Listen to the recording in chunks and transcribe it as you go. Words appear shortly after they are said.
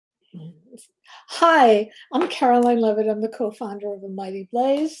Hi, I'm Caroline Leavitt. I'm the co-founder of A Mighty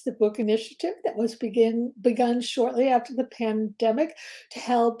Blaze, the book initiative that was begun shortly after the pandemic to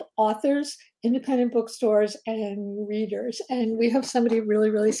help authors, independent bookstores, and readers. And we have somebody really,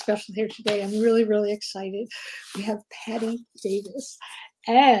 really special here today. I'm really, really excited. We have Patti Davis,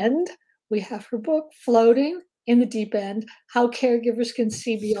 and we have her book, Floating in the Deep End, How Caregivers Can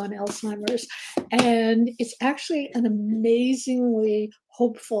See Beyond Alzheimer's. And it's actually an amazingly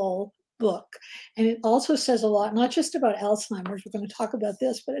hopeful book. And it also says a lot, not just about Alzheimer's, we're going to talk about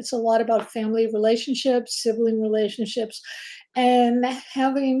this, but it's a lot about family relationships, sibling relationships, and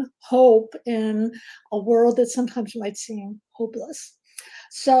having hope in a world that sometimes might seem hopeless.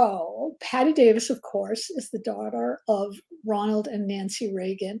 So Patti Davis, of course, is the daughter of Ronald and Nancy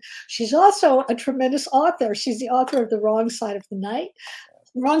Reagan. She's also a tremendous author. She's the author of The Wrong Side of Night,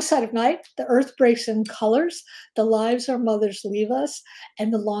 The Earth Breaks in Colors, The Lives Our Mothers Leave Us,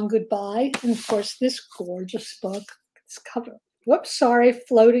 and The Long Goodbye. And of course, this gorgeous book, this cover.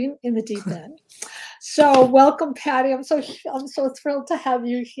 Floating in the Deep End. So welcome, Patti. I'm so thrilled to have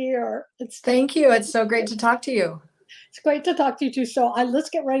you here. Thank you. It's so great to talk to you. It's great to talk to you too. So let's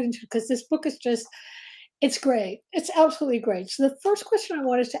get right into it, because this book is just, it's great. It's absolutely great. So the first question I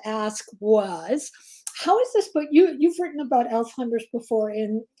wanted to ask was, how is this book? You've written about Alzheimer's before,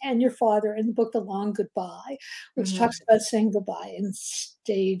 and your father in the book The Long Goodbye, which talks about saying goodbye in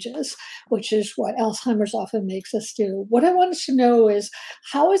stages, which is what Alzheimer's often makes us do. What I wanted to know is,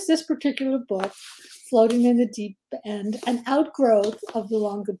 how is this particular book, Floating in the Deep End, an outgrowth of The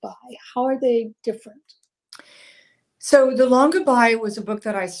Long Goodbye? How are they different? So The Long Goodbye was a book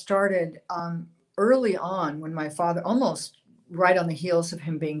that I started early on, when my father, almost right on the heels of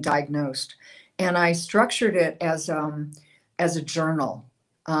him being diagnosed. And I structured it as a journal,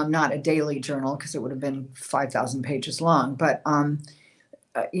 not a daily journal, because it would have been 5,000 pages long. But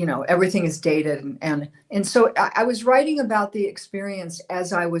everything is dated, and so I was writing about the experience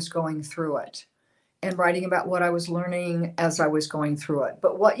as I was going through it, and writing about what I was learning as I was going through it.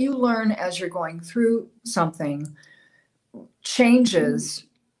 But what you learn as you're going through something changes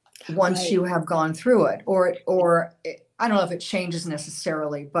once you have gone through it, or I don't know if it changes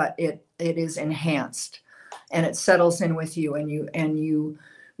necessarily, but it is enhanced, and it settles in with you, and you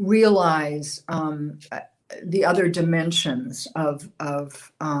realize the other dimensions of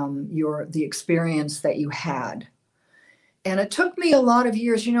the experience that you had. And it took me a lot of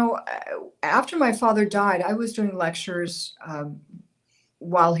years. After my father died, I was doing lectures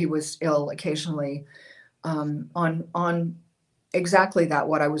while he was ill occasionally, on exactly that,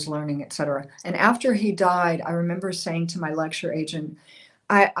 what I was learning, et cetera. And after he died, I remember saying to my lecture agent,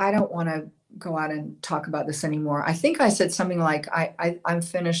 I don't want to go out and talk about this anymore. I think I said something like, I'm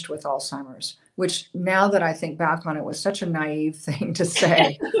finished with Alzheimer's, which, now that I think back on it, was such a naive thing to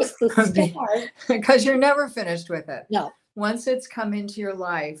say. Because you're never finished with it. No. Once it's come into your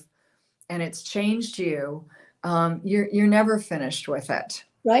life and it's changed you, you're never finished with it.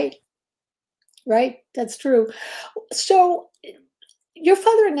 Right. That's true. So your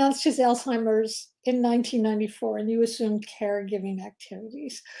father announced his Alzheimer's in 1994, and you assumed caregiving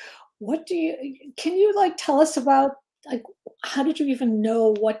activities. Can you tell us about, how did you even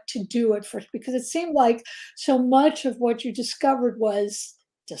know what to do at first? Because it seemed like so much of what you discovered was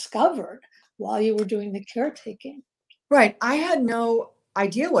discovered while you were doing the caretaking. Right. I had no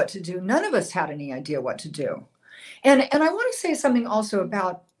idea what to do. None of us had any idea what to do. And I want to say something also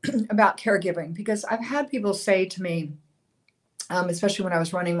about caregiving, because I've had people say to me, especially when I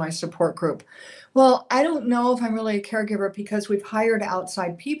was running my support group, well, I don't know if I'm really a caregiver, because we've hired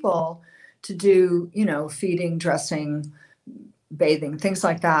outside people to do, feeding, dressing, bathing, things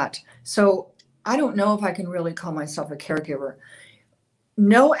like that. So I don't know if I can really call myself a caregiver.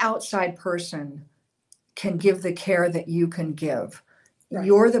 No outside person can give the care that you can give. Right.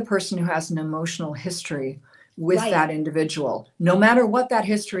 You're the person who has an emotional history with that individual, no matter what that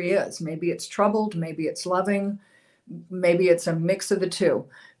history is. Maybe it's troubled, maybe it's loving, maybe it's a mix of the two.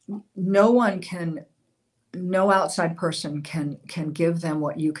 No outside person can give them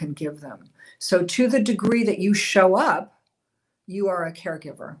what you can give them. So to the degree that you show up, you are a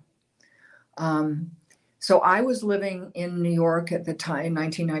caregiver. So I was living in New York at the time,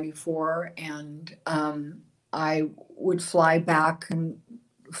 1994, and I would fly back and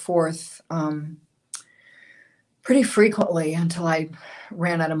forth pretty frequently until I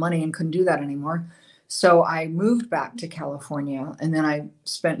ran out of money and couldn't do that anymore. So I moved back to California, and then I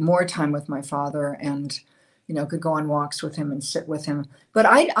spent more time with my father, and could go on walks with him and sit with him. But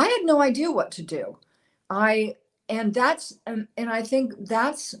I had no idea what to do. I think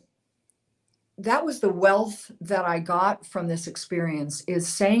that's that was the wealth that I got from this experience, is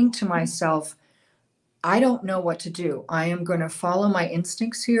saying to myself, I don't know what to do. I am going to follow my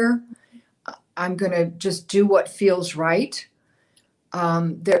instincts here. I'm going to just do what feels right.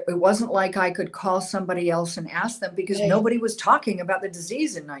 It wasn't like I could call somebody else and ask them, because nobody was talking about the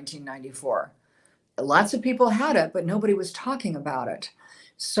disease in 1994. Lots of people had it, but nobody was talking about it.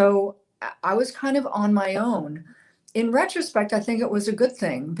 So I was kind of on my own. In retrospect, I think it was a good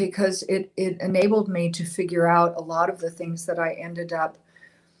thing, because it enabled me to figure out a lot of the things that I ended up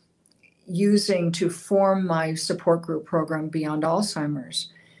using to form my support group program Beyond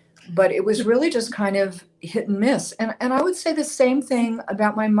Alzheimer's. But it was really just kind of hit and miss. And I would say the same thing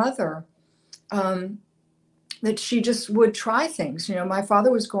about my mother, that she just would try things. You know, my father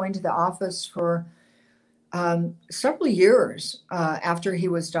was going to the office for several years after he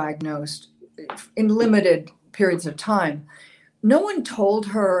was diagnosed, in limited periods of time. No one told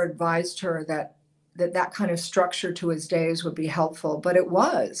her or advised her that kind of structure to his days would be helpful, but it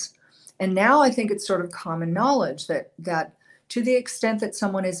was. And now I think it's sort of common knowledge that to the extent that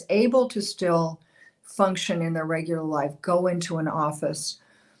someone is able to still function in their regular life, go into an office,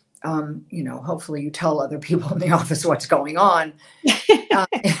 you know, hopefully you tell other people in the office what's going on,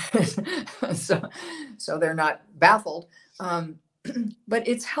 so they're not baffled. But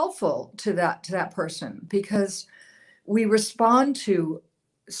it's helpful to that person, because we respond to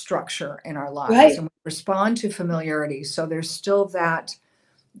structure in our lives, and we respond to familiarity. So there's still that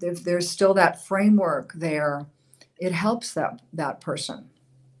framework there. It helps that person.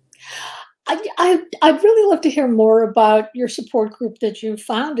 I'd really love to hear more about your support group that you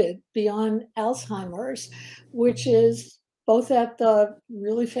founded, Beyond Alzheimer's, which is both at the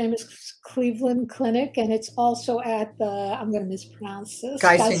really famous Cleveland Clinic, and it's also at the, I'm going to mispronounce this,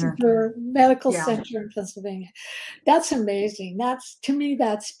 Geisinger Medical Center in Pennsylvania. That's amazing. To me,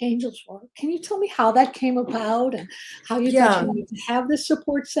 that's angel's work. Can you tell me how that came about, and how you thought you wanted to have this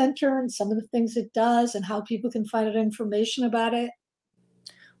support center, and some of the things it does, and how people can find out information about it?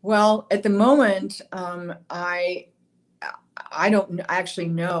 Well, at the moment, I don't actually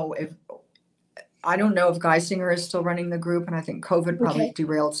know if Geisinger is still running the group, and I think COVID probably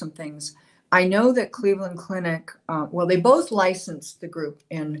derailed some things. I know that Cleveland Clinic, well, they both licensed the group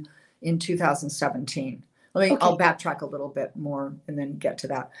in 2017. I'll backtrack a little bit more and then get to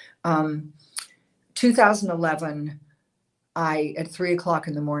that. 2011, I, at 3 o'clock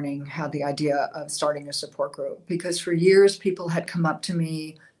in the morning, had the idea of starting a support group, because for years people had come up to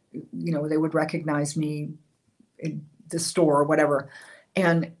me, you know, they would recognize me in the store or whatever,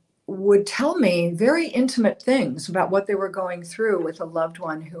 and would tell me very intimate things about what they were going through with a loved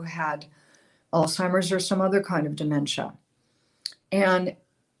one who had Alzheimer's or some other kind of dementia. And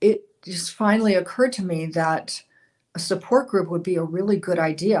it just finally occurred to me that a support group would be a really good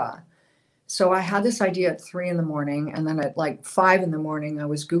idea. So I had this idea at 3 in the morning, and then at like 5 in the morning, I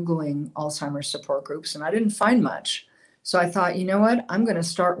was Googling Alzheimer's support groups, and I didn't find much. So I thought, you know what, I'm going to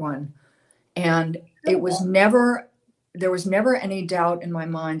start one. And there was never any doubt in my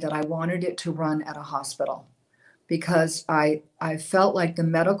mind that I wanted it to run at a hospital, because I felt like the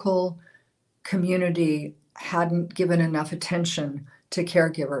medical community hadn't given enough attention to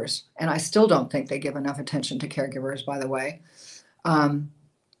caregivers. And I still don't think they give enough attention to caregivers, by the way.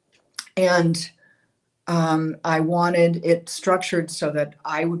 I wanted it structured so that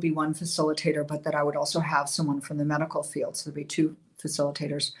I would be one facilitator, but that I would also have someone from the medical field. So there'd be 2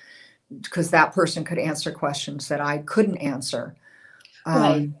 facilitators, because that person could answer questions that I couldn't answer,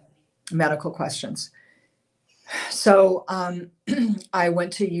 medical questions. So I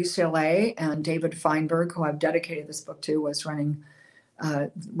went to UCLA, and David Feinberg, who I've dedicated this book to, was running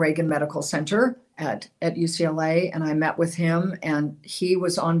Reagan Medical Center at UCLA, and I met with him, and he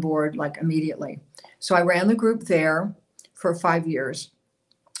was on board like immediately. So I ran the group there for 5 years.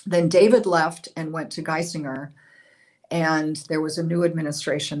 Then David left and went to Geisinger, and there was a new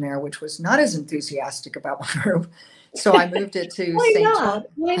administration there, which was not as enthusiastic about my group. So I moved it to St. Thomas.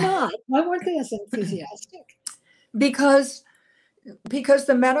 Why not? Why weren't they as enthusiastic? Because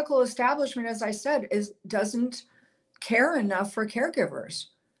the medical establishment, as I said, doesn't care enough for caregivers.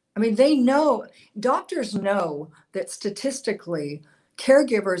 I mean, doctors know that statistically,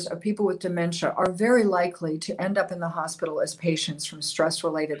 caregivers of people with dementia are very likely to end up in the hospital as patients from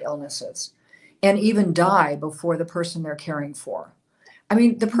stress-related illnesses, and even die before the person they're caring for. I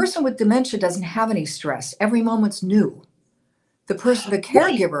mean, the person with dementia doesn't have any stress. Every moment's new. The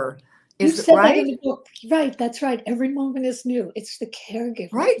caregiver is, that in the book. Right, that's right. Every moment is new. It's the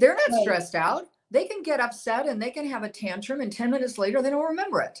caregiver. Right, they're not stressed out. They can get upset and they can have a tantrum, and 10 minutes later, they don't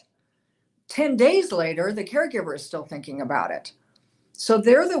remember it. 10 days later, the caregiver is still thinking about it. So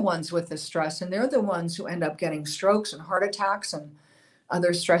they're the ones with the stress, and they're the ones who end up getting strokes and heart attacks and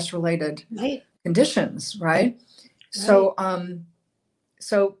other stress related Right. conditions, right? Right.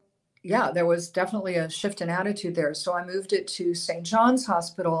 So yeah, there was definitely a shift in attitude there. So I moved it to St. John's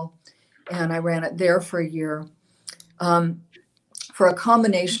Hospital, and I ran it there for a year, for a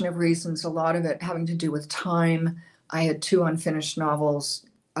combination of reasons, a lot of it having to do with time. I had 2 unfinished novels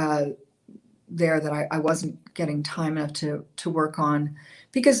there that I wasn't getting time enough to work on,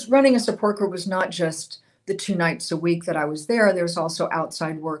 because running a support group was not just the 2 nights a week that I was there. There's also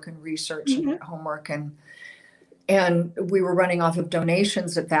outside work and research and Mm-hmm. homework, and we were running off of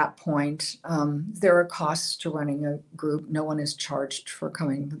donations at that point. There are costs to running a group. No one is charged for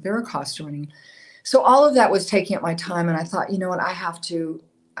coming, but there are costs to running. So all of that was taking up my time, and I thought, you know what, I have to.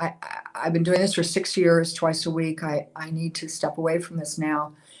 I've been doing this for 6 years, twice a week. I need to step away from this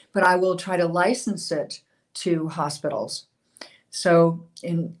now, but I will try to license it to hospitals. So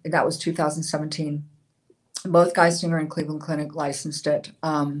that was 2017. Both Geisinger and Cleveland Clinic licensed it.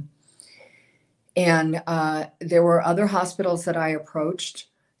 And there were other hospitals that I approached,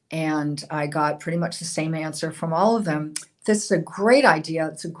 and I got pretty much the same answer from all of them. This is a great idea.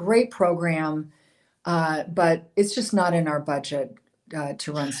 It's a great program, but it's just not in our budget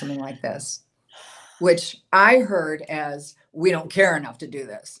to run something like this, which I heard as, we don't care enough to do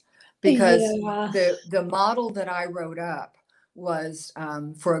this, because Yeah. the model that I wrote up was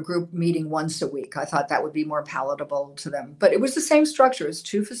for a group meeting once a week. I thought that would be more palatable to them, but it was the same structure as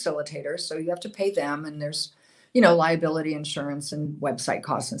 2 facilitators. So you have to pay them, and there's, liability insurance and website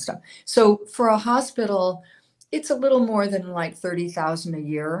costs and stuff. So for a hospital, it's a little more than like 30,000 a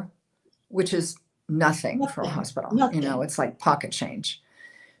year, which is nothing for a Nothing. hospital. Nothing. It's like pocket change.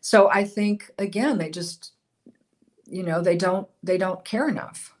 So I think, again, they just, they don't care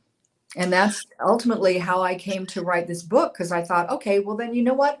enough. And that's ultimately how I came to write this book, because I thought, okay, well then, you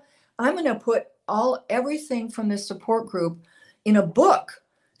know what? I'm going to put everything from this support group in a book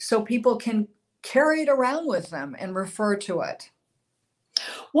so people can carry it around with them and refer to it.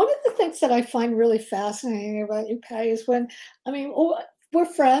 One of the things that I find really fascinating about you, Patty, is we're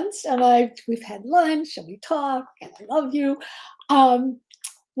friends, and we've had lunch and we talk, and I love you. Um,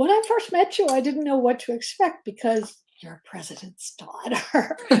 when I first met you, I didn't know what to expect because you're a president's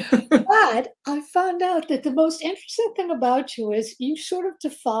daughter. But I found out that the most interesting thing about you is you sort of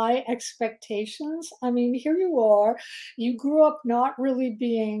defy expectations. I mean, here you are. You grew up not really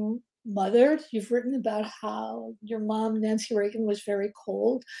being mothered. You've written about how your mom, Nancy Reagan, was very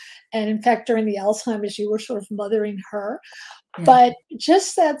cold. And in fact, during the Alzheimer's, you were sort of mothering her. Yeah. But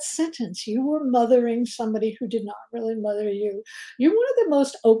just that sentence, you were mothering somebody who did not really mother you. You're one of the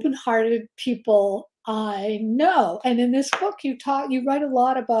most open-hearted people I know. And in this book, you write a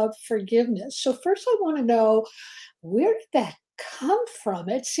lot about forgiveness. So first I want to know, where did that come from?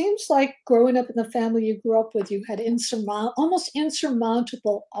 It seems like growing up in the family you grew up with, you had almost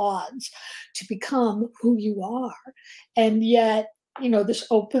insurmountable odds to become who you are. And yet, this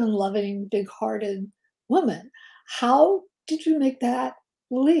open, loving, big-hearted woman. How did you make that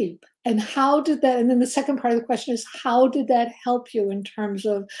leap? And then the second part of the question is, how did that help you in terms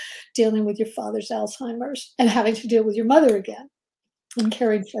of dealing with your father's Alzheimer's and having to deal with your mother again and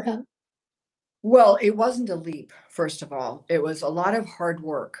caring for him? Well, it wasn't a leap, first of all. It was a lot of hard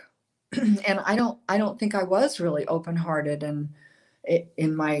work. And I don't think I was really open-hearted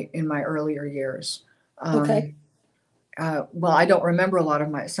in my earlier years. Okay. Well, I don't remember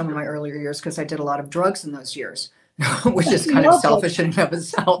some of my earlier years because I did a lot of drugs in those years, which is kind of Lovely. selfish in and of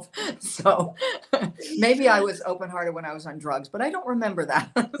itself. So maybe I was open-hearted when I was on drugs, but I don't remember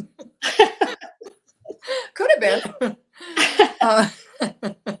that. Could have been.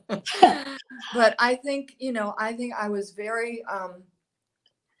 But I think, I was very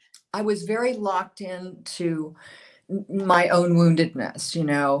locked into my own woundedness,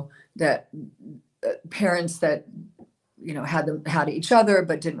 that parents that, had each other,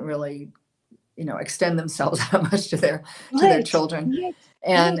 but didn't really, extend themselves that much to their Right. children. Right.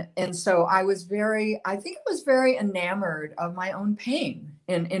 And so I think I was very enamored of my own pain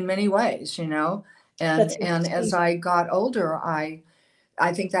in many ways, That's and as interesting. I got older, I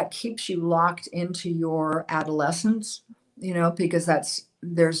think that keeps you locked into your adolescence, because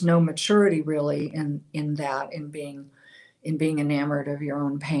there's no maturity really in being enamored of your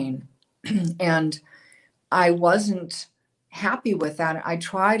own pain. And I wasn't happy with that. I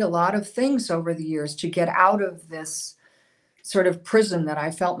tried a lot of things over the years to get out of this sort of prison that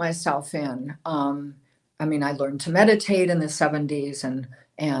I felt myself in. I learned to meditate in the 70s,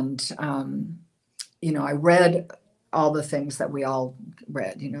 and I read all the things that we all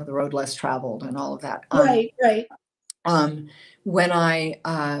read, The Road Less Traveled and all of that. Right. Right. Um, when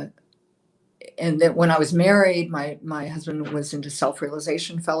and then when I was married, my husband was into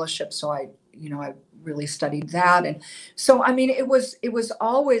self-realization fellowship, so I really studied that. And so I mean it was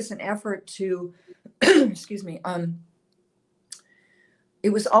always an effort to excuse me, it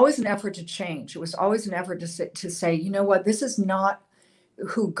was always an effort to change. It was always an effort to say, you know what, this is not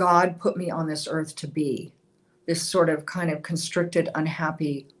who God put me on this earth to be, this sort of kind of constricted,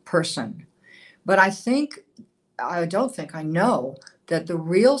 unhappy person. But I don't think, I know that the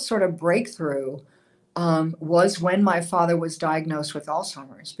real sort of breakthrough was when my father was diagnosed with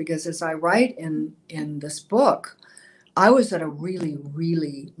Alzheimer's. Because as I write in this book, I was at a really,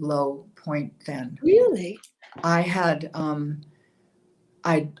 really low point then. Really? I had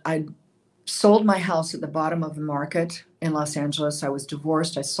I sold my house at the bottom of the market in Los Angeles. I was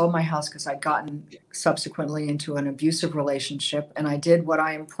divorced. I sold my house because I'd gotten subsequently into an abusive relationship, and I did what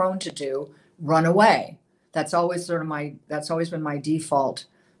I am prone to do, run away. That's always been my default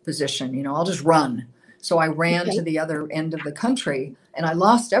position. I'll just run. So I ran Okay. to the other end of the country, and I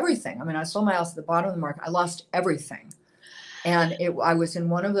lost everything. I mean, I sold my house at the bottom of the market. I lost everything. And I was in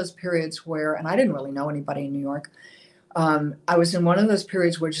one of those periods where, and I didn't really know anybody in New York. I was in one of those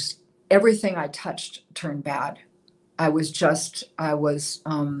periods where just everything I touched turned bad. I was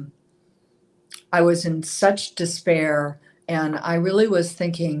in such despair, and I really was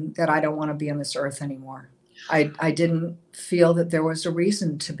thinking that I don't want to be on this earth anymore. I didn't feel that there was a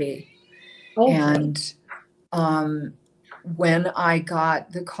reason to be. Oh, And when I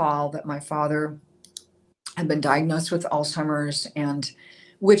got the call that my father had been diagnosed with Alzheimer's, and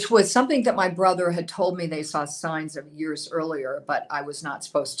which was something that my brother had told me they saw signs of years earlier, but I was not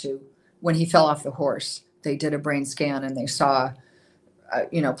supposed to. When he fell off the horse, they did a brain scan and they saw,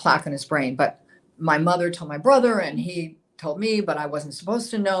 plaque in his brain. But my mother told my brother, and he told me, but I wasn't supposed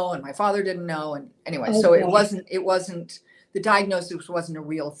to know, and my father didn't know. And anyway, oh so boy. it wasn't, the diagnosis wasn't a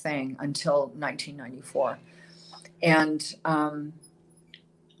real thing until 1994. And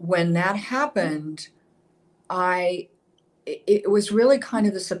when that happened, it was really kind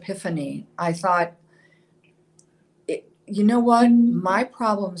of this epiphany. I thought, you know what? My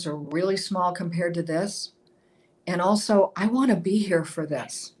problems are really small compared to this. And also, I want to be here for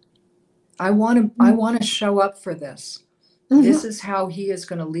this. I want to show up for this. This is how he is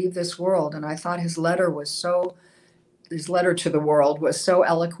going to leave this world. And I thought his letter to the world was so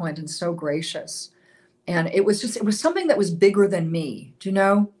eloquent and so gracious. And it was something that was bigger than me, do you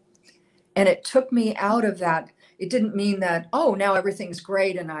know? And it took me out of that. It didn't mean that, oh, now everything's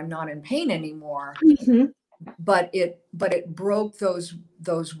great and I'm not in pain anymore. Mhm. But it broke those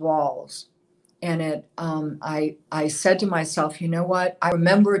walls. And I said to myself, you know what? I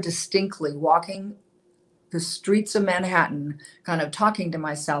remember distinctly walking the streets of Manhattan, kind of talking to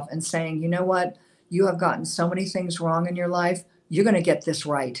myself and saying, you know what? You have gotten so many things wrong in your life. You're going to get this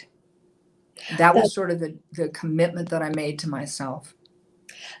right. That was sort of the commitment that I made to myself.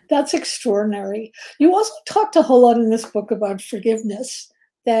 That's extraordinary. You also talked a whole lot in this book about forgiveness,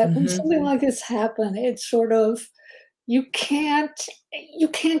 that when Mm-hmm. something like this happened, it's sort of you can't you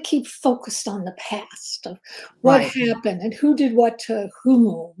can't keep focused on the past of what Right. happened and who did what to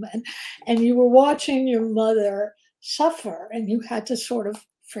whom, and you were watching your mother suffer and you had to sort of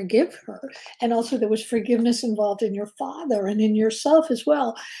forgive her, and also there was forgiveness involved in your father and in yourself as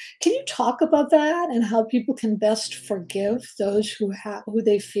well. Can you talk about that and how people can best forgive those who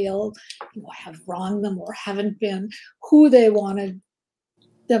they feel have wronged them or haven't been who they wanted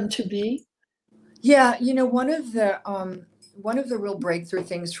them to be? Yeah, one of the real breakthrough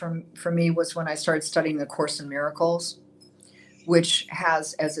things for me was when I started studying the Course in Miracles, which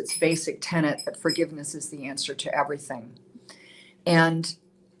has as its basic tenet that forgiveness is the answer to everything. And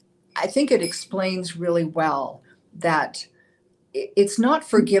I think it explains really well that it's not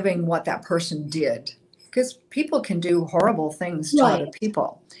forgiving what that person did, because people can do horrible things to Right. other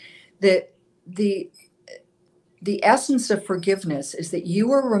people. The the the essence of forgiveness is that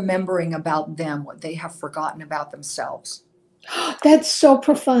you are remembering about them what they have forgotten about themselves, That's so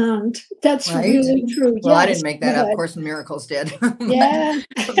profound. That's right? really true. Well, I Yes, didn't make go that up. ahead. Course in Miracles did, Yeah.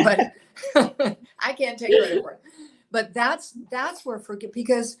 but I can't take credit for it. But that's where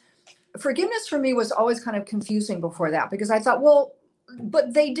because forgiveness for me was always kind of confusing before that, because I thought, well,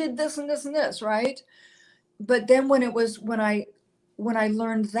 but they did this and this and this, right? But then when I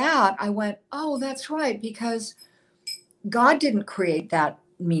learned that, I went, oh, that's right, because God didn't create that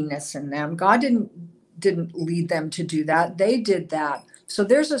meanness in them. God didn't lead them to do that. They did that. So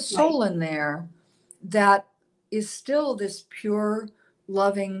there's a Right. soul in there that is still this pure,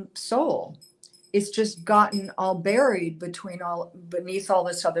 loving soul. It's just gotten all buried beneath all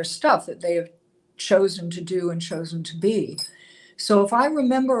this other stuff that they have chosen to do and chosen to be. So if I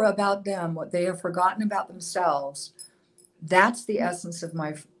remember about them what they have forgotten about themselves, that's the essence of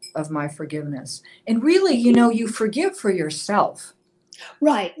my forgiveness. And really, you forgive for yourself.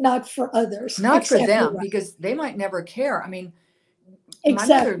 Right, not for others. Not Exactly for them, right. because they might never care. I mean, my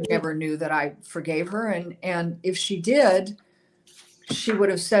mother Exactly. never knew that I forgave her. And if she did, she would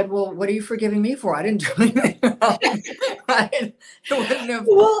have said, well, what are you forgiving me for? I didn't do anything wrong. Right? Well, It wouldn't have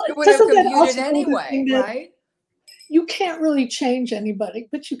doesn't that computed also go to anyway, thing that right? you can't really change anybody,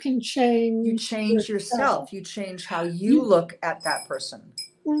 but you can You change change yourself. yourself. You change how you You, look at that person.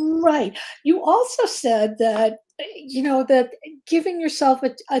 right. You also said that, that giving yourself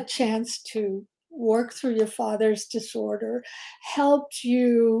a chance to work through your father's disorder helped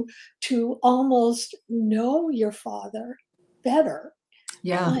you to almost know your father better.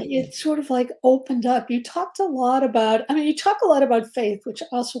 Yeah. It sort of like opened up. You talked a lot about, you talk a lot about faith, which I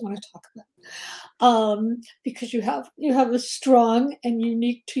also want to talk about, because you have a strong and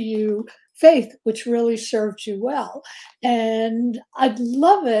unique to you faith, which really served you well. And I'd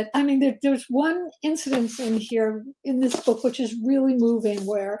love it. There's one incident in here in this book which is really moving,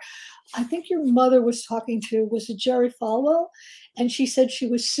 where I think your mother was talking to, was it Jerry Falwell? And she said she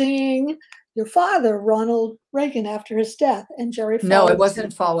was seeing your father, Ronald Reagan, after his death. And Jerry No, it Falwell said,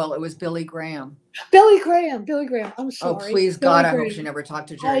 wasn't Falwell. It was Billy Graham. Billy Graham, I'm Oh, sorry. please Billy God, I hope Graham. she never talked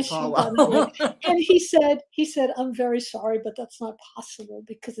to Jerry I should have done it. Falwell. And he said, I'm very sorry, but that's not possible,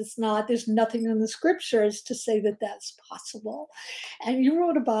 because there's nothing in the scriptures to say that that's possible. And you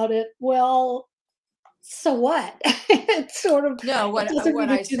wrote about it. Well, so what? It's sort of, No, it what doesn't what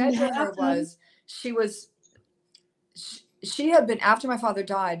mean I it didn't said to her happen. was she had been, after my father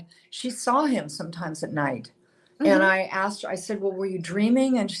died, she saw him sometimes at night. And Mhm. I asked her, I said, well, were you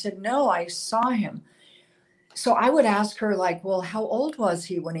dreaming? And she said, no, I saw him. So I would ask her, like, well, how old was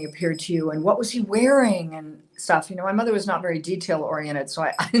he when he appeared to you? And what was he wearing and stuff? My mother was not very detail oriented, so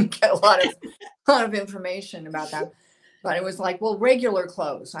I didn't get a lot of information about that. But it was like, well, regular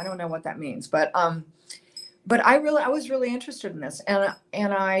clothes. I don't know what that means. But I was really interested in this. And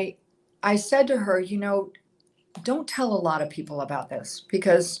I said to her, don't tell a lot of people about this,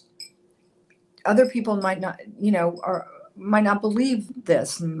 because other people might not, or might not believe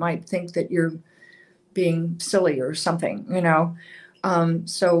this and might think that you're being silly or something,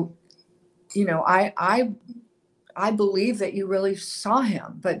 so I believe that you really saw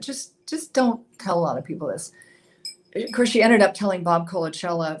him, but just don't tell a lot of people this. Of course, she ended up telling Bob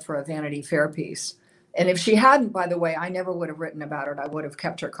Colacella for a Vanity Fair piece, and if she hadn't, by the way, I never would have written about it. I would have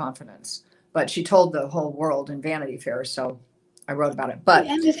kept her confidence, but she told the whole world in Vanity Fair, so I wrote about it. But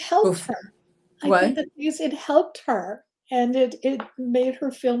And it helped bef- her. I think what? the thing is, it helped her, and it made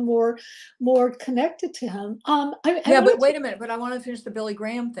her feel more connected to him. I Yeah, but wanted to. wait a minute. But I want to finish the Billy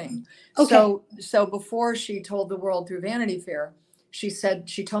Graham thing. Okay. So before she told the world through Vanity Fair, she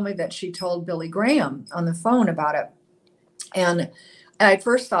told me that she told Billy Graham on the phone about it. And I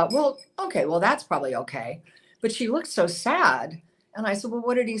first thought, well, okay, well, that's probably okay. But she looked so sad. And I said, well,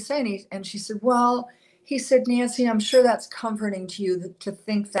 what did he say? And she said, well, he said, Nancy, I'm sure that's comforting to you to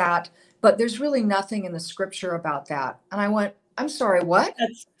think that, but there's really nothing in the scripture about that. And I went, I'm sorry, what?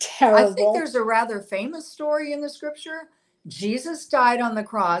 That's I think terrible. there's a rather famous story in the scripture. Jesus died on the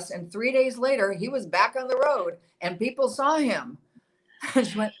cross, and 3 days later, he was back on the road, and people saw him. And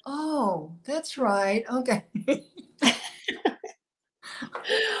she went, oh, that's right. Okay. What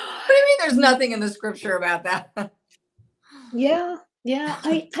do you mean there's nothing in the scripture about that? Yeah, yeah.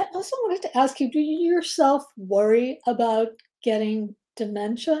 I also wanted to ask you, do you yourself worry about getting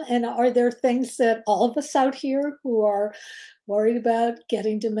dementia? And are there things that all of us out here who are worried about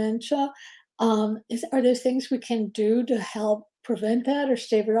getting dementia, are there things we can do to help prevent that or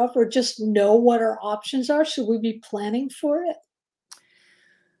stave it off, or just know what our options are? Should we be planning for it?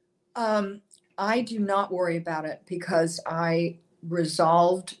 Um, I do not worry about it because I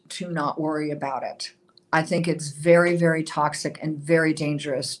resolved to not worry about it. I think it's very, very toxic and very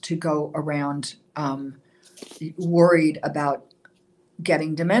dangerous to go around worried about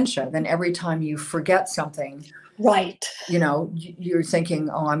getting dementia. Then every time you forget something, Right. you're thinking,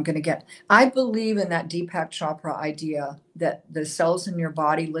 oh, I'm going to get. I believe in that Deepak Chopra idea that the cells in your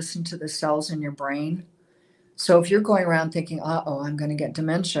body listen to the cells in your brain. So if you're going around thinking, oh, I'm going to get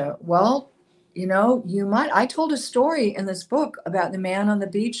dementia, well, you might. I told a story in this book about the man on the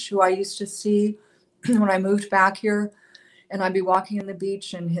beach who I used to see when I moved back here, and I'd be walking on the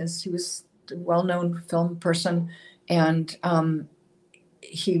beach, and he was a well-known film person, and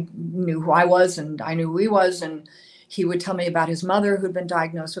he knew who I was, and I knew who he was, and he would tell me about his mother who'd been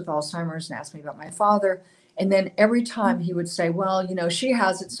diagnosed with Alzheimer's, and ask me about my father. And then every time he would say, well, she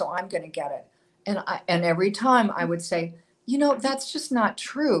has it, so I'm going to get it. And every time I would say, you know, that's just not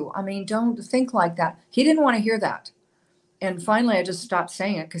true. I mean, don't think like that. He didn't want to hear that. And finally, I just stopped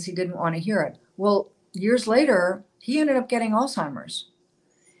saying it because he didn't want to hear it. Well, years later, he ended up getting Alzheimer's.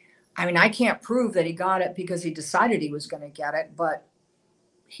 I mean, I can't prove that he got it because he decided he was going to get it, but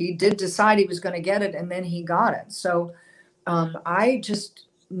he did decide he was going to get it, and then he got it. So I just,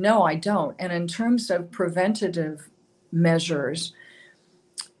 no, I don't. And in terms of preventative measures,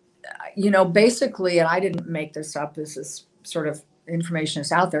 you know, basically, and I didn't make this up, this is sort of information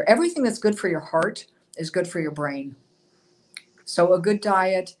is out there. Everything that's good for your heart is good for your brain. So a good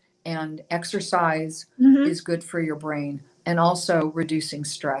diet and exercise is good for your brain, and also reducing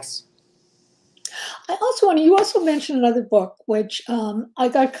stress. You also mentioned another book, which I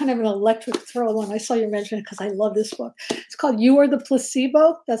got kind of an electric thrill when I saw you mention it, because I love this book. It's called You Are the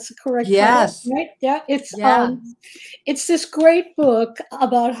Placebo. That's the correct title, Yes. right? Yeah. Yeah. It's this great book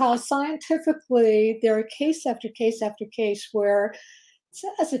about how scientifically there are case after case after case where it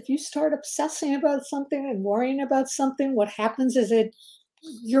says if you start obsessing about something and worrying about something, what happens is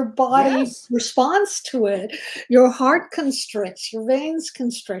your body Yes. responds to it. Your heart constricts, your veins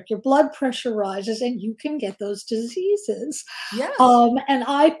constrict, your blood pressure rises, and you can get those diseases. Yes. And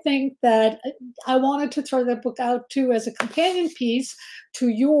I think that I wanted to throw that book out too as a companion piece to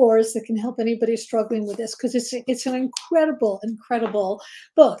yours that can help anybody struggling with this, because it's an incredible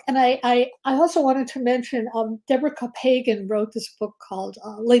book. And I also wanted to mention Deborah Pagan wrote this book called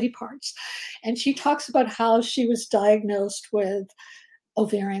Lady Parts, and she talks about how she was diagnosed with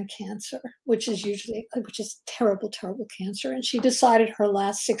ovarian cancer, which is terrible cancer. And she decided her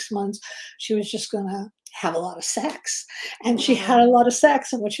last 6 months she was just going to have a lot of sex. And she had a lot of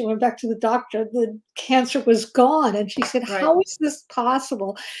sex. And when she went back to the doctor, the cancer was gone. And she said, Right. how is this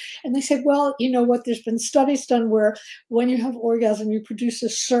possible? And they said, well, you know what? There's been studies done where when you have orgasm, you produce a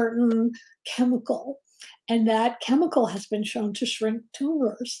certain chemical. And that chemical has been shown to shrink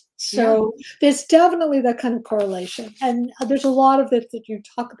tumors. So there's definitely that kind of correlation. And there's a lot of it that you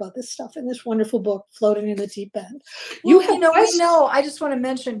talk about this stuff in this wonderful book, Floating in the Deep End. Well, we know, I just want to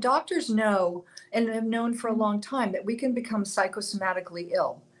mention, doctors know and have known for a long time that we can become psychosomatically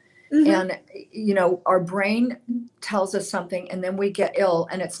ill. And, you know, our brain tells us something and then we get ill.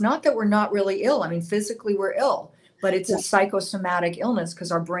 And it's not that we're not really ill. I mean, physically we're ill, but it's a psychosomatic illness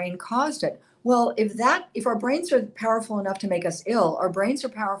because our brain caused it. Well, if our brains are powerful enough to make us ill, our brains are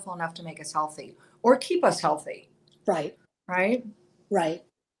powerful enough to make us healthy or keep us healthy. Right. Right. Right.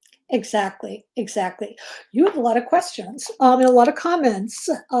 Exactly. You have a lot of questions and a lot of comments.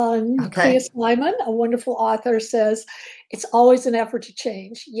 Clea Slyman, a wonderful author, says, it's always an effort to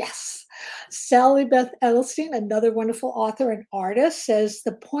change. Yes. Sally Beth Edelstein, another wonderful author and artist, says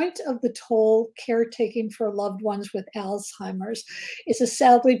the point of the toll caretaking for loved ones with Alzheimer's is a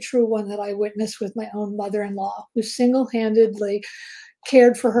sadly true one that I witnessed with my own mother-in-law, who single-handedly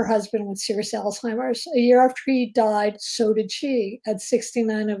cared for her husband with serious Alzheimer's. A year after he died, so did she, at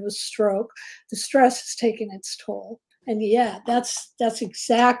 69 of a stroke. The stress has taken its toll. And yeah, that's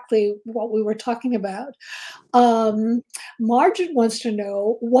exactly what we were talking about. Margin wants to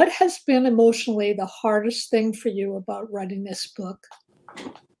know, what has been emotionally the hardest thing for you about writing this book?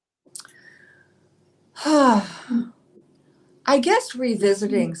 I guess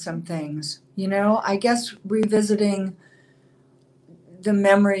revisiting some things, you know, I guess revisiting the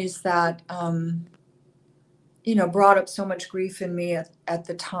memories that, you know, brought up so much grief in me at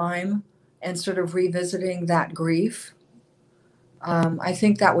the time, and sort of revisiting that grief. I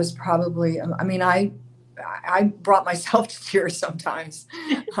think that was probably, I mean, I brought myself to tears sometimes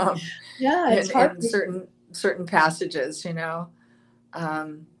It's hard. in certain passages, you know.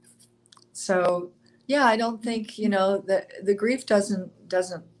 So yeah, I don't think, you know, that the grief doesn't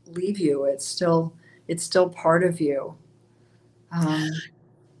leave you. It's still part of you.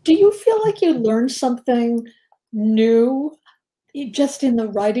 Do you feel like you learned something new just in the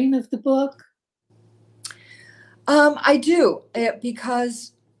writing of the book? I do,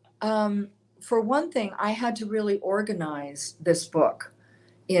 because for one thing, I had to really organize this book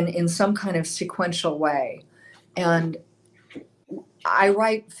in some kind of sequential way. And I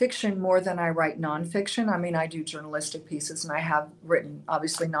write fiction more than I write nonfiction. I mean, I do journalistic pieces and I have written,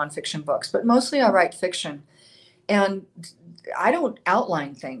 obviously, nonfiction books, but mostly I write fiction. And I don't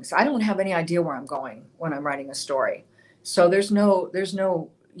outline things. I don't have any idea where I'm going when I'm writing a story. So there's no,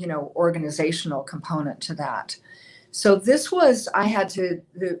 you know, organizational component to that. So this was, I had to,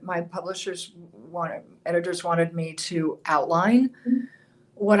 my editors wanted me to outline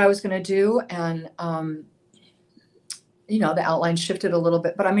what I was going to do. And, you know, the outline shifted a little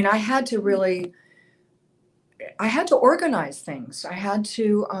bit, but I mean, I had to really I had to organize things. I had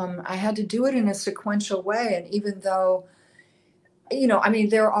to do it in a sequential way. And even though, you know, I mean,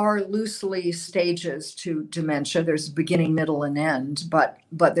 there are loosely stages to dementia. There's beginning, middle, and end, but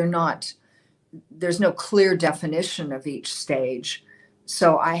they're not, there's no clear definition of each stage.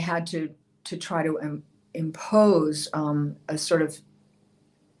 So I had to try to impose a sort of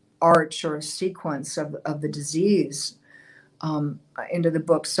arch or a sequence of the disease into the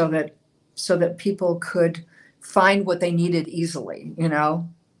book, so that people could find what they needed easily. You know,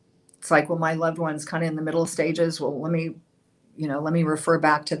 it's like, well, my loved one's kind of in the middle stages. Well, let me refer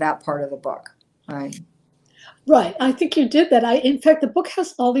back to that part of the book. Right. Right. I think you did that. In fact, the book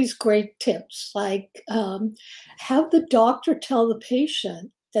has all these great tips, like have the doctor tell the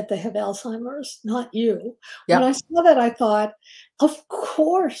patient that they have Alzheimer's, not you. When Yep. I saw that, I thought, of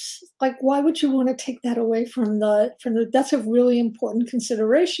course, like, why would you want to take that away from that's a really important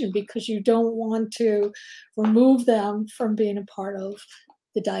consideration, because you don't want to remove them from being a part of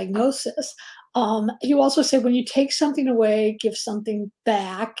the diagnosis. You also say when you take something away, give something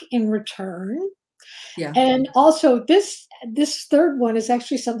back in return. Yeah. And also this third one is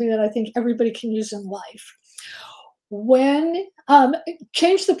actually something that I think everybody can use in life. When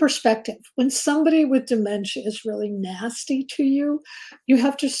change the perspective. When somebody with dementia is really nasty to you, you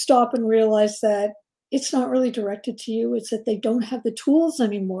have to stop and realize that it's not really directed to you. It's that they don't have the tools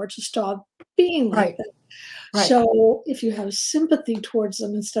anymore to stop being like Right. that. Right. So if you have sympathy towards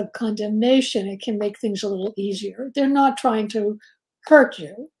them instead of condemnation, it can make things a little easier. They're not trying to hurt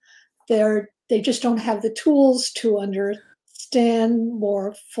you. They just don't have the tools to understand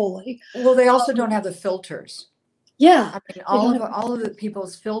more fully. Well, they also don't have the filters. Yeah. I mean, all of the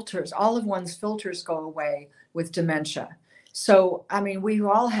people's filters, all of one's filters go away with dementia. So, I mean, we've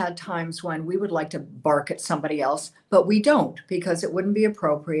all had times when we would like to bark at somebody else, but we don't, because it wouldn't be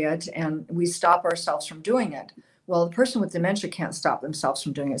appropriate, and we stop ourselves from doing it. Well, the person with dementia can't stop themselves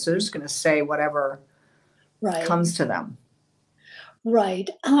from doing it, so they're just going to say whatever Right. comes to them.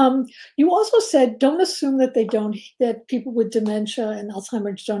 Right. You also said don't assume that that people with dementia and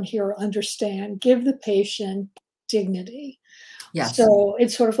Alzheimer's don't hear or understand. Give the patient dignity. Yes. So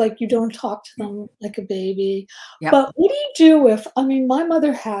it's sort of like you don't talk to them like a baby. Yep. But what do you do if, I mean, my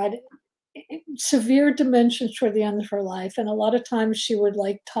mother had severe dementia toward the end of her life, and a lot of times she would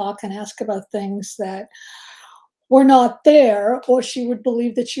like talk and ask about things that were not there, or she would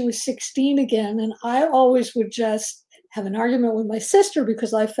believe that she was 16 again. And I always would just have an argument with my sister,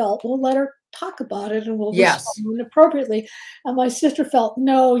 because I felt, well, let her talk about it and we'll Yes. respond appropriately. And my sister felt,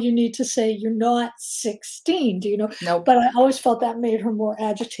 no, you need to say you're not 16. Do you know? Nope. But I always felt that made her more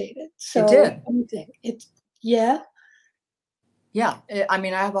agitated. So It did. what do you think? Yeah. Yeah. I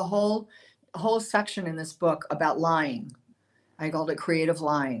mean, I have a whole section in this book about lying. I called it creative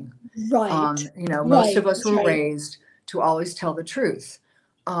lying. Right. You know, most Right. of us were Right. raised to always tell the truth.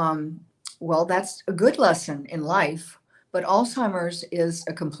 Well, that's a good lesson in life, but Alzheimer's is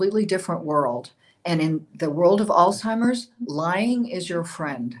a completely different world. And in the world of Alzheimer's, lying is your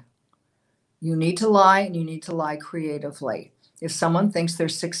friend. You need to lie, and you need to lie creatively. If someone thinks they're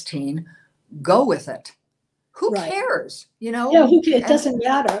 16, go with it. Who Right. cares? You know, Yeah, it doesn't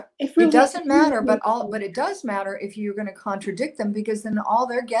matter. It doesn't matter, but it does matter if you're going to contradict them, because then all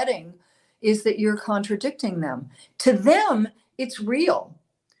they're getting is that you're contradicting them. To them, it's real.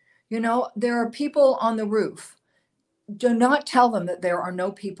 You know, there are people on the roof. Do not tell them that there are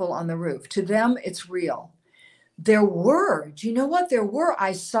no people on the roof. To them, it's real. There were. Do you know what? There were.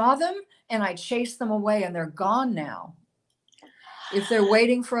 I saw them and I chased them away, and they're gone now. If they're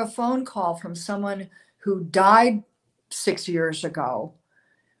waiting for a phone call from someone who died 6 years ago,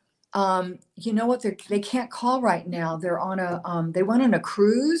 you know what? They can't call right now. They're on they went on a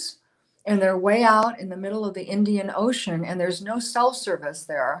cruise, and they're way out in the middle of the Indian Ocean, and there's no cell service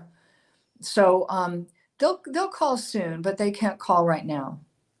there. So they'll call soon, but they can't call right now.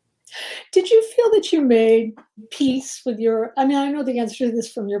 Did you feel that you made peace with I mean, I know the answer to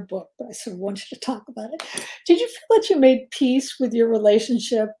this from your book, but I sort of want you to talk about it. Did you feel that you made peace with your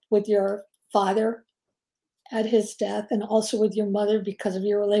relationship with your father at his death, and also with your mother because of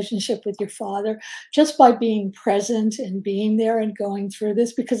your relationship with your father, just by being present and being there and going through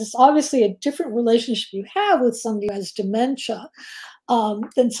this? Because it's obviously a different relationship you have with somebody who has dementia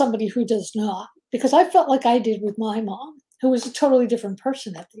than somebody who does not. Because I felt like I did with my mom, who was a totally different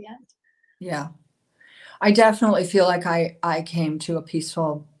person at the end. Yeah. I definitely feel like I came to a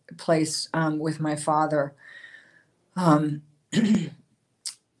peaceful place with my father. You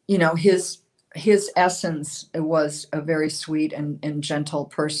know, his essence was a very sweet and gentle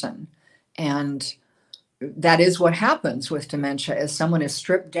person. And that is what happens with dementia, is someone is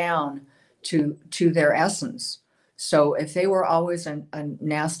stripped down to their essence. So if they were always a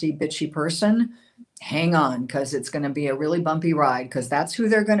nasty, bitchy person, hang on, because it's going to be a really bumpy ride, because that's who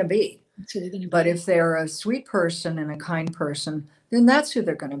they're going to be. But if they're a sweet person and a kind person, then that's who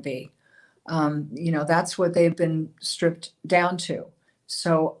they're going to be. That's what they've been stripped down to.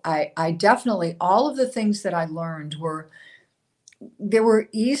 So I definitely, all of the things that I learned they were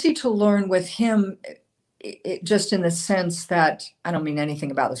easy to learn with him, just in the sense that, I don't mean anything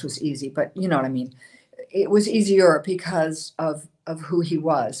about this was easy, but you know what I mean. It was easier because of who he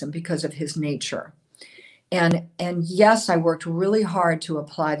was and because of his nature. And yes, I worked really hard to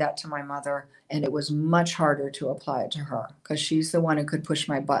apply that to my mother, and it was much harder to apply it to her, because she's the one who could push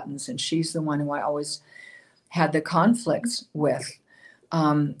my buttons, and she's the one who I always had the conflicts with.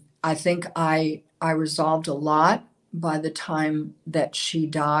 I think I resolved a lot by the time that she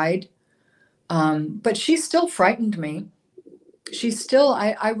died, but she still frightened me.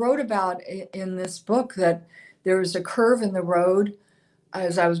 I wrote about in this book that there was a curve in the road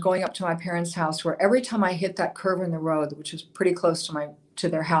as I was going up to my parents' house, where every time I hit that curve in the road, which was pretty close to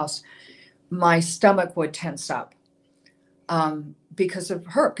their house, my stomach would tense up, because of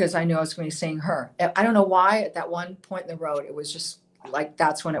her, because I knew I was going to be seeing her. I don't know why at that one point in the road, it was just like,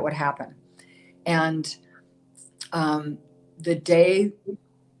 that's when it would happen. And the day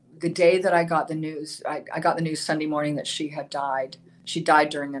that I got the news, I got the news Sunday morning that she had died. She died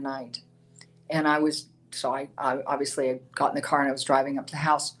during the night. And I obviously got in the car and I was driving up to the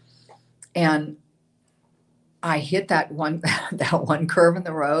house, and I hit that one curve in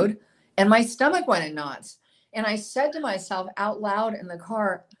the road, and my stomach went in knots. And I said to myself out loud in the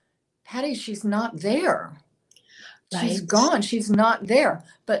car, Patti, she's not there. She's gone. She's not there.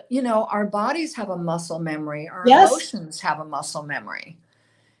 But our bodies have a muscle memory. Our emotions have a muscle memory.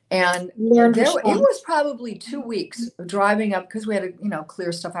 And it was probably 2 weeks driving up, because we had to,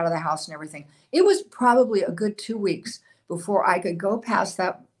 clear stuff out of the house and everything. It was probably a good 2 weeks before I could go past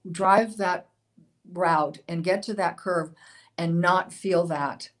that, drive that route and get to that curve and not feel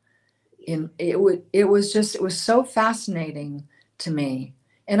that. It was so fascinating to me.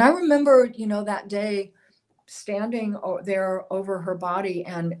 And I remember, that day standing there over her body,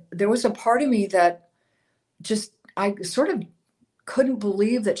 and there was a part of me that I sort of couldn't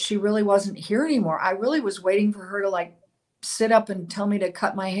believe that she really wasn't here anymore. I really was waiting for her to sit up and tell me to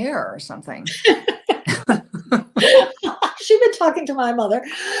cut my hair or something. She's been talking to my mother.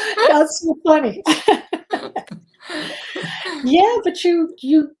 That's so funny. Yeah, but you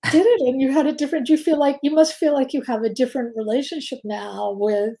did it, and you had a different, you must feel like you have a different relationship now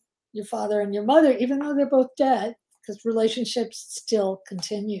with your father and your mother, even though they're both dead, because relationships still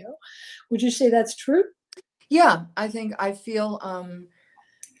continue. Would you say that's true? Yeah, I think I feel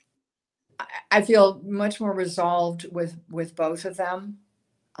much more resolved with both of them.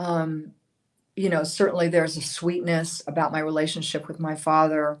 Certainly there's a sweetness about my relationship with my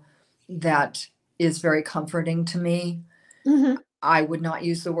father that is very comforting to me. Mm-hmm. I would not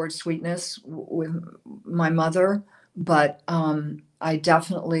use the word sweetness with my mother, but I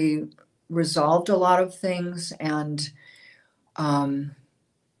definitely resolved a lot of things, and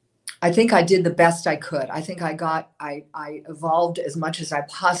I think I did the best I could. I think I evolved as much as I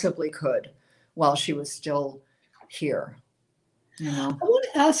possibly could while she was still here. I want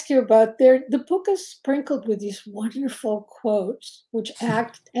to ask you about the book is sprinkled with these wonderful quotes, which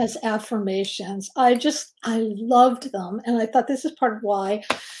act as affirmations. I loved them. And I thought this is part of why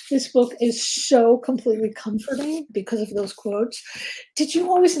this book is so completely comforting, because of those quotes. Did you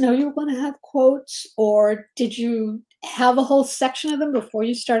always know you were going to have quotes, or did you have a whole section of them before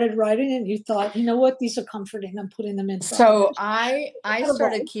you started writing and you thought, you know what, these are comforting, I'm putting them in? So I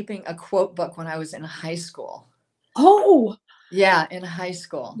started keeping a quote book when I was in high school. Oh, yeah, in high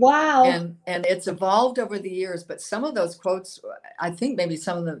school. Wow. And it's evolved over the years, but some of those quotes, I think maybe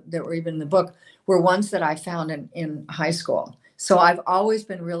some of them that were even in the book, were ones that I found in high school. So I've always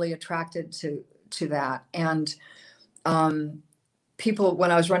been really attracted to that. And people,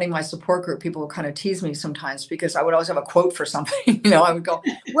 when I was running my support group, people would kind of tease me sometimes, because I would always have a quote for something. I would go,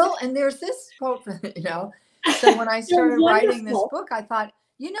 well, and there's this quote for, So when I started writing this book, I thought,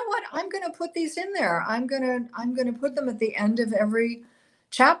 you know what, I'm going to put these in there. I'm going to put them at the end of every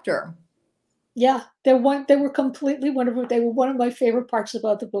chapter. Yeah, they were completely wonderful. They were one of my favorite parts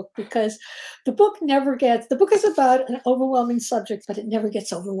about the book, because the book is about an overwhelming subject, but it never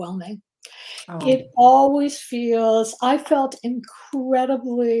gets overwhelming. Oh. It always I felt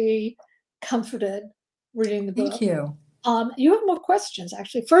incredibly comforted reading the book. Thank you. You have more questions,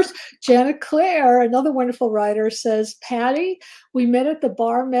 actually. First, Janet Clare, another wonderful writer, says, Patti, we met at the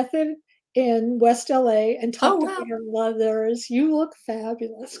bar method in West LA and Oh, talked wow. about our mothers. You look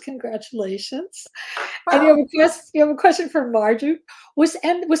fabulous. Congratulations. And Wow. you have a question for Margie. Was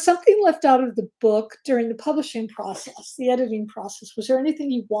something left out of the book during the publishing process, the editing process? Was there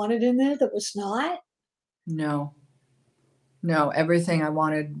anything you wanted in there that was not? No, no, everything I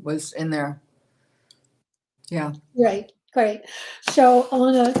wanted was in there. Yeah. Right, great. So I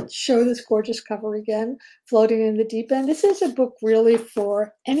want to show this gorgeous cover again, Floating in the Deep End. This is a book really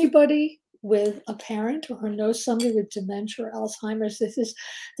for anybody with a parent or who knows somebody with dementia or Alzheimer's. This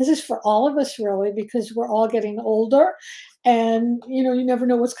is for all of us really, because we're all getting older, and you never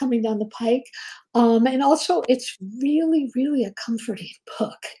know what's coming down the pike. And also, it's really, really a comforting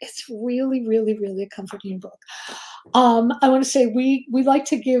book. It's really, really, really a comforting book. I want to say we like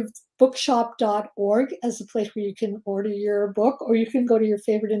to give bookshop.org as a place where you can order your book, or you can go to your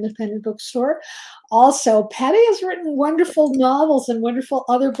favorite independent bookstore. Also, Patti has written wonderful novels and wonderful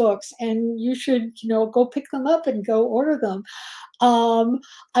other books, and you should, go pick them up and go order them.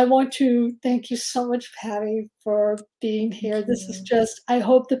 I want to thank you so much, Patti, for being Thank here. This is you. just, I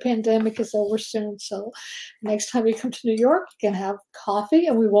hope the pandemic is over soon. So next time you come to New York, you can have coffee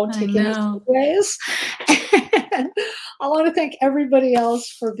and we won't I take any know. ways. I want to thank everybody else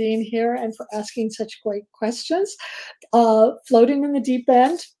for being here and for asking such great questions. Floating in the Deep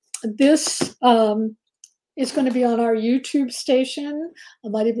End. This is going to be on our YouTube station, a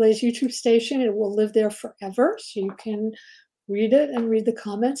Mighty Blaze YouTube station. It will live there forever. So you can read it and read the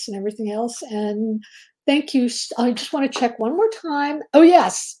comments and everything else. And thank you. I just want to check one more time. Oh,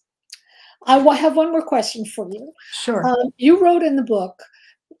 yes. I have one more question for you. Sure. You wrote in the book,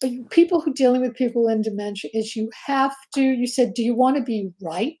 people who dealing with people in dementia is you said, do you want to be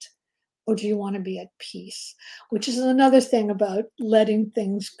right or do you want to be at peace? Which is another thing about letting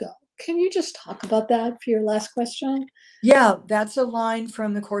things go. Can you just talk about that for your last question? Yeah, that's a line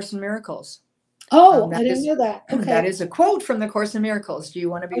from the Course in Miracles. Oh, I That didn't is know that. Okay. that is a quote from the Course in Miracles. Do you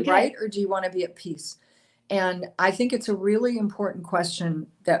want to be Okay. right or do you want to be at peace? And I think it's a really important question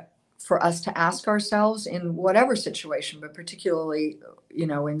that for us to ask ourselves in whatever situation, but particularly,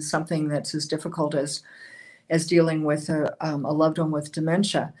 in something that's as difficult as dealing with a loved one with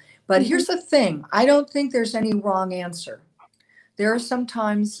dementia. But here's the thing: I don't think there's any wrong answer. There are some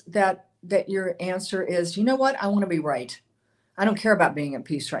times that your answer is, you know what, I want to be right. I don't care about being at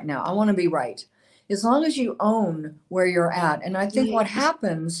peace right now. I want to be right. As long as you own where you're at. And I think what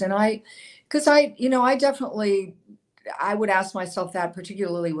happens, because I definitely, I would ask myself that,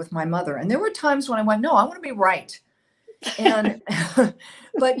 particularly with my mother. And there were times when I went, no, I want to be right. And,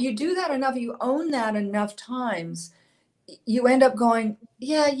 but you do that enough, you own that enough times, you end up going,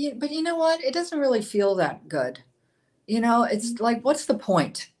 yeah, but you know what? It doesn't really feel that good. It's like, what's the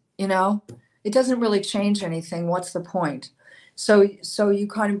point? It doesn't really change anything. What's the point? So you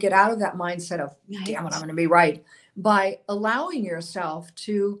kind of get out of that mindset of, damn it, I'm going to be right, by allowing yourself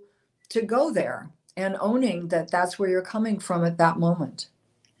to go there and owning that that's where you're coming from at that moment.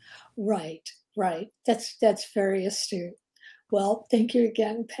 Right. That's very astute. Well, thank you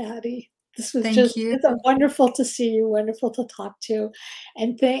again, Patti. This was Thank you. it's wonderful to see you, wonderful to talk to.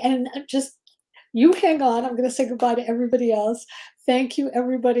 And just you hang on. I'm going to say goodbye to everybody else. Thank you,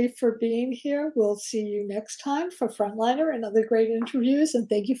 everybody, for being here. We'll see you next time for Frontliner and other great interviews. And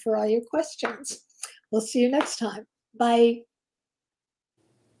thank you for all your questions. We'll see you next time. Bye.